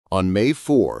On May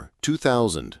 4,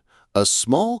 2000, a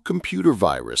small computer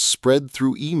virus spread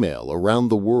through email around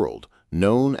the world,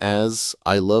 known as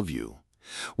I Love You.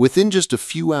 Within just a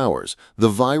few hours, the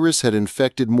virus had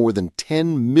infected more than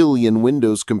 10 million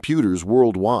Windows computers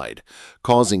worldwide,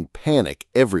 causing panic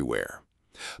everywhere.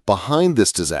 Behind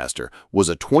this disaster was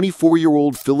a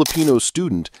 24-year-old Filipino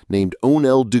student named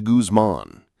Onel de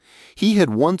Guzman. He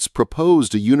had once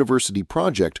proposed a university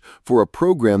project for a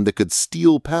program that could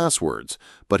steal passwords,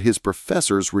 but his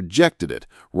professors rejected it,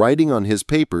 writing on his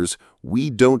papers, "We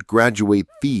don't graduate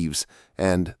thieves,"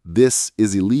 and "This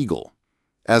is illegal."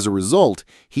 As a result,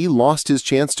 he lost his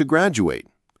chance to graduate.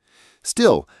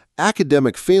 Still,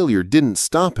 academic failure didn't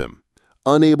stop him.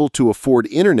 Unable to afford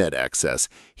internet access,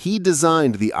 he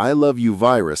designed the I Love You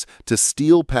virus to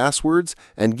steal passwords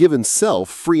and give himself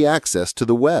free access to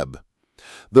the web.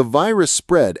 The virus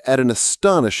spread at an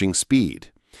astonishing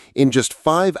speed. In just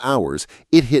 5 hours,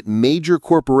 it hit major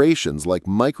corporations like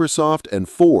Microsoft and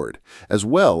Ford, as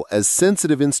well as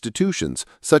sensitive institutions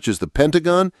such as the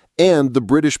Pentagon and the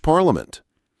British Parliament.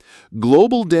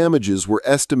 Global damages were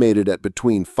estimated at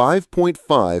between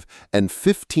 $5.5 and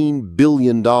 $15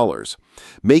 billion,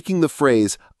 making the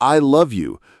phrase "I love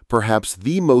you" perhaps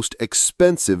the most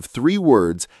expensive 3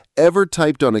 words ever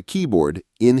typed on a keyboard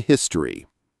in history.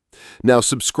 Now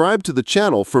subscribe to the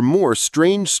channel for more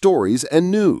strange stories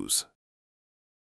and news.